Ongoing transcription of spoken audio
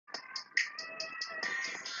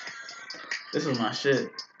This was my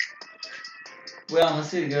shit. Where all my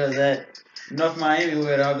city girls at? North Miami,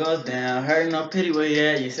 where it all goes down. Heard no pity where you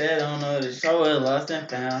at. You said I don't know the show is lost and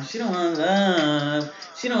found. She don't want love.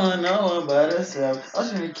 She don't want no one but herself.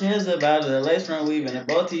 Ocean of kids about the lace front weaving and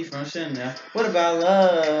bow teeth from Chanel. What about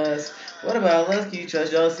lust? What about lust? Can you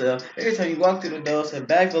trust yourself? Every time you walk through the door, say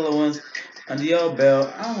bag full of ones under your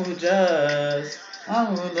belt. I will judge. I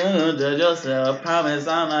will judge yourself. Promise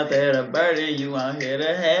I'm not there to burden you. I'm here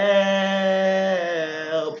to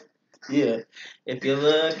help. Yeah. If you're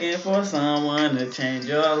looking for someone to change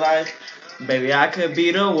your life, baby, I could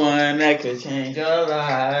be the one that could change your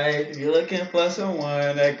life. If you're looking for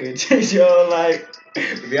someone that could change your life,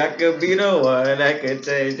 baby, I could be the one that could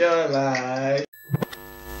change your life.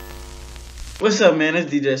 What's up, man?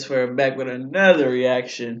 It's DJ Swear back with another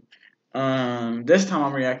reaction. This time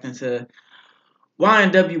I'm reacting to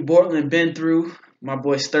YNW Bortlen been through. My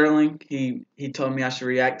boy Sterling, he told me I should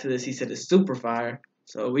react to this. He said it's super fire.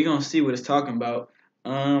 So we gonna see what it's talking about.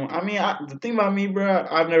 The thing about me, bro,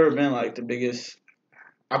 I've never been like the biggest.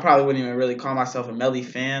 I probably wouldn't even really call myself a Melly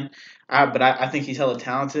fan. But I think he's hella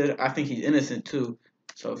talented. I think he's innocent too.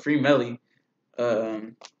 So free Melly.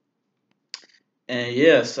 And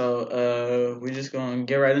yeah, so we're just gonna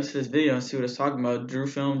get right into this video and see what it's talking about. Thru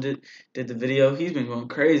filmed it, did the video. He's been going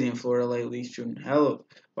crazy in Florida lately, shooting hella.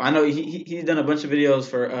 Well, I know he's done a bunch of videos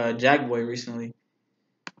for Jack Boy recently.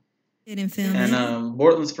 And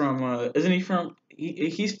Bortlen's from isn't he from?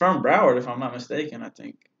 He's from Broward, if I'm not mistaken. I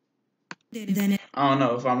think. I don't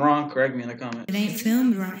know. If I'm wrong, correct me in the comments. It ain't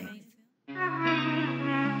filmed right.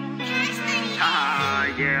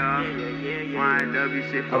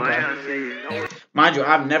 YNW shit for okay. Mind you,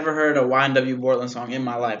 I've never heard a YNW Bortlen song in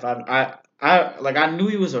my life. I knew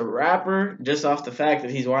he was a rapper just off the fact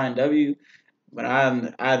that he's YNW, but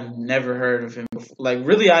I've never heard of him before. Like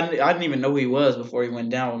really, I didn't even know who he was before he went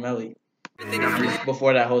down with Melly.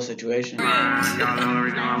 Before that whole situation. Yeah,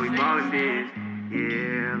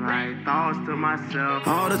 like thoughts to myself.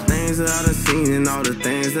 All the things that I done seen and all the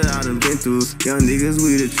things that I done been through. Young niggas,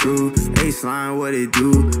 we the truth. A-Slime, what they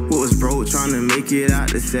do? Who was broke trying to make it out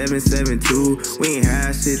to 772? We ain't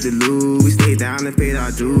had shit to lose. We stayed down and paid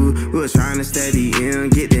our dues. We was trying to steady in,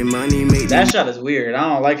 get their money, make that shot is weird. I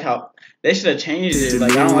don't like how they should have changed it.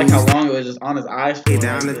 Like I don't like how long it was just on his eyes. Stay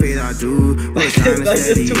down and paid our dues. We was trying to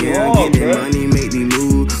steady in, get their money, make me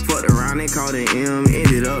move. Fucked around and called an M,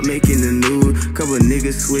 ended up making the news. Couple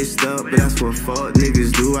niggas switched up, but that's what fuck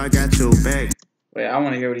niggas do. I got your back. Wait, I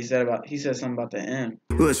want to hear what he said about. He said something about the M.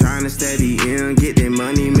 We was trying to steady in, get their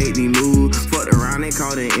money, make me move. Fucked around and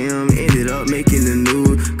called an M, ended up making the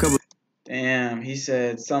news. Couple. Damn, he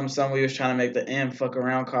said some we was trying to make the M, fuck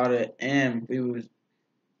around, called it M. We was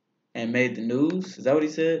and made the news. Is that what he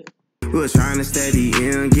said? We was trying to steady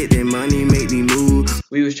in, get their money, make me move.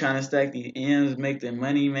 We was trying to stack these M's, make them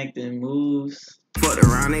money, make them moves. Fucked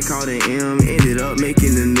around and called an M, ended up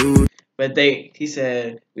making the news. But he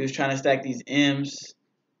said we was trying to stack these M's.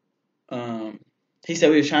 He said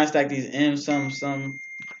we was trying to stack these M's.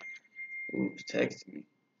 Oops, text me.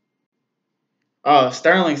 Oh,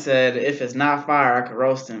 Sterling said if it's not fire, I could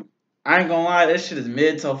roast him. I ain't gonna lie, this shit is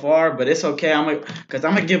mid so far, but it's okay. I'm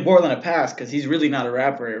gonna give Bortlen a pass because he's really not a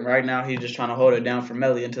rapper, and right now he's just trying to hold it down for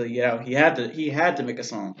Melly until he get out. He had to make a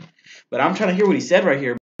song, but I'm trying to hear what he said right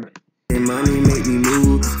here. Money make me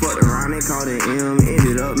move. Fucked around and called an M,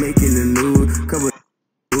 ended up making the news.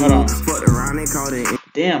 Hold on. Fucked around and called an M.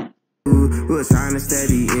 Damn. We was trying to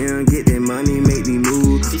steady in, get their money, make me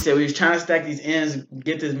move. He said we was trying to stack these M's,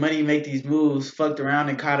 get this money, make these moves. Fucked around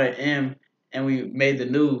and caught an M, and we made the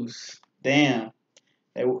news. Damn.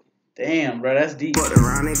 Damn, bro, that's deep. Fucked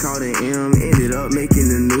around and called an M, ended up making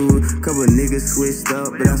the news. Couple niggas switched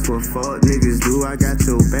up, but that's what fuck niggas do. I got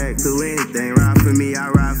your back, do anything. Ride for me, I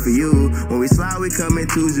ride for you. When we slide, we come in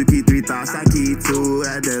twos. You keep 3 thoughts, I keep 2.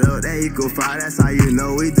 Add that up, that equal 5. That's how you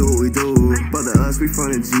know we do what we do. But the us, we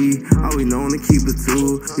from the G. All we known to keep it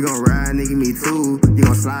 2. You gon' ride, nigga, me too. You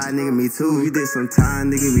gon' slide, nigga, me too. You did some time,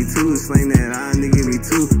 nigga, me too. Sling that on, nigga, me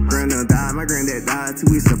too. Granddad died, my granddad died. 2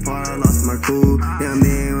 weeks apart, I lost my cool. Young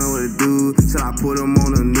man, what to do? So I put them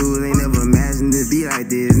on the news. They never imagined it be like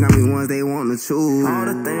this. Now we ones they want to choose. All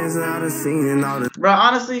the things that I done seen and all the. Bro,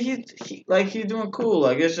 honestly, he's doing cool.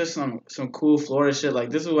 Like it's just some cool Florida shit.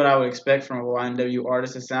 Like this is what I would expect from a YNW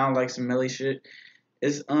artist. It sounds like some Melly shit.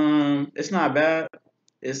 It's not bad.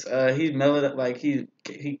 It's he's melodic. Like he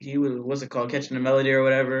was what's it called, catching the melody or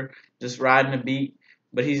whatever, just riding the beat.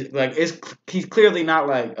 But he's clearly not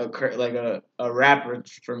like a rapper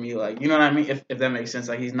for me. Like you know what I mean? If that makes sense.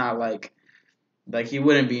 Like he's not like he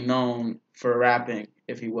wouldn't be known for rapping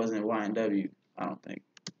if he wasn't YNW. I don't think.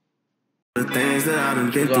 The things that I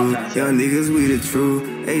done been That's what I'm through. trying to say. Young niggas, we the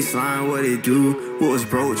truth. Hey, slime, what it do? Was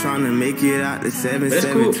broke trying to make it out the But it's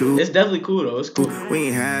cool. 772. It's definitely cool though. It's cool. We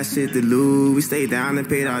ain't had shit to lose. We stayed down and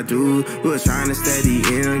paid our dues. We was trying to steady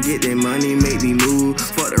in, get that money, make me move.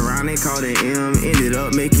 Fucked around and called it M. Ended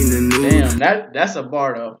up making the news. Damn, that's a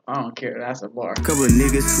bar though. I don't care. That's a bar. Couple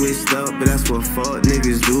niggas switched up, but that's what fuck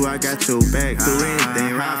niggas do. I got your back, do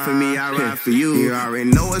anything right for me, I ride for you. You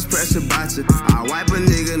already know it's pressure about you. I wipe a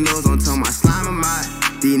nigga nose on top my slime of my.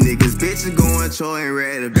 These niggas bitches going Troy and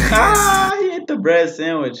red to bang. He ate the bread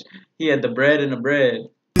sandwich. He had the bread and the bread.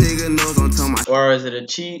 Nigga nose on top my. Or is it a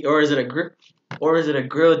cheese? Or is it a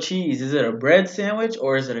grilled cheese? Is it a bread sandwich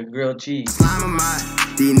or is it a grilled cheese? Slime of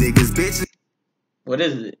my. These niggas bitches. What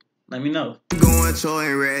is it? Let me know. Going Troy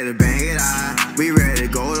and ready to bang it out. We ready to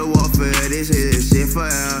go to war for this shit for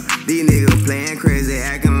hell. These niggas playing crazy,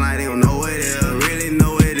 acting like they don't know what it is. Really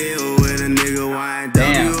know what it is with a nigga YNW.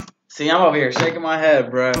 Damn. See, I'm over here shaking my head,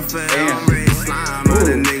 bro. Damn.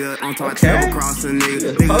 Okay. Across the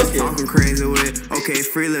niggas talking crazy with. Okay,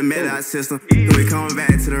 freely met our system. We coming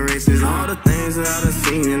back to the races. All the things that I done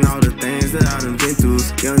seen and all the things that I done been through.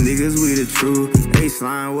 Young niggas, we the truth. Hey,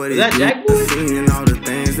 slime, what is that Jack Boy? Seen and all the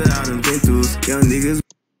things that I done been through. Young niggas.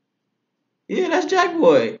 Yeah, that's Jack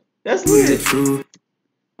Boy. That's we the lit. truth.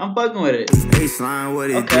 I'm fucking with it. Hey, slime, what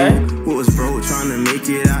it do? We was broke trying to make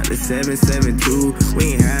it out the 772.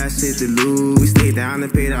 We ain't had shit to lose. We stayed down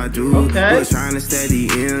and paid our dues. We was trying to steady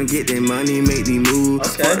in, get that money, make me move.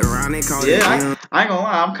 Fucked around and called it I ain't gonna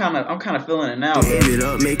lie, I'm kinda feeling it now, bro. Ended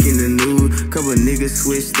up making the news. Couple niggas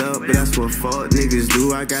switched up, but that's what fuck niggas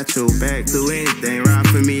do. I got your back, do anything right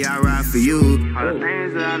for me, I ride for you. All the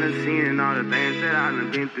things that I done seen and all the things that I done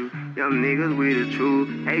been through. Young niggas, we the truth.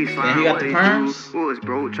 Hey, slime, he got the perms. We was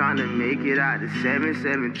broke trying to make it out the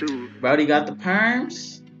 772. Brody got the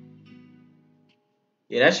perms.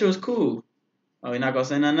 Yeah, that shit was cool. Oh, he not gonna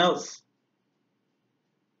say nothing else?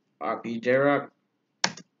 RP J-Rock.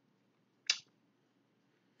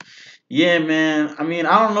 Yeah, man. I mean,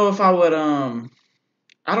 I don't know if I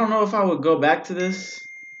would go back to this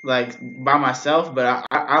like by myself, but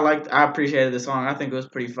I appreciated the song. I think it was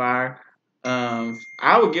pretty fire.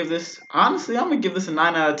 I would give this, honestly, I'm gonna give this a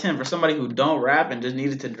 9 out of 10 for somebody who don't rap and just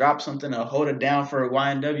needed to drop something to hold it down for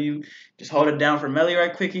YNW. Just hold it down for Melly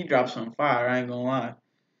right quick. He dropped some fire. I ain't gonna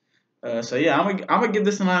lie. So yeah, I'm gonna give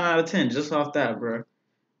this a 9 out of 10 just off that, bro.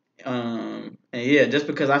 And yeah, just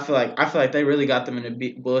because I feel like they really got them in a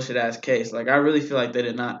bullshit ass case. Like I really feel like they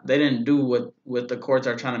didn't do what the courts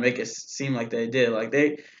are trying to make it seem like they did. Like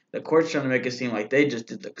the court's trying to make it seem like they just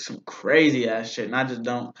did some crazy ass shit, and I just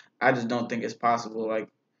don't think it's possible. Like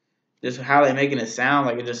just how they making it sound,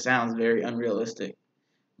 like it just sounds very unrealistic.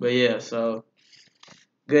 But yeah, so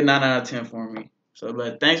good 9 out of 10 for me. So,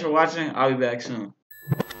 but thanks for watching. I'll be back soon.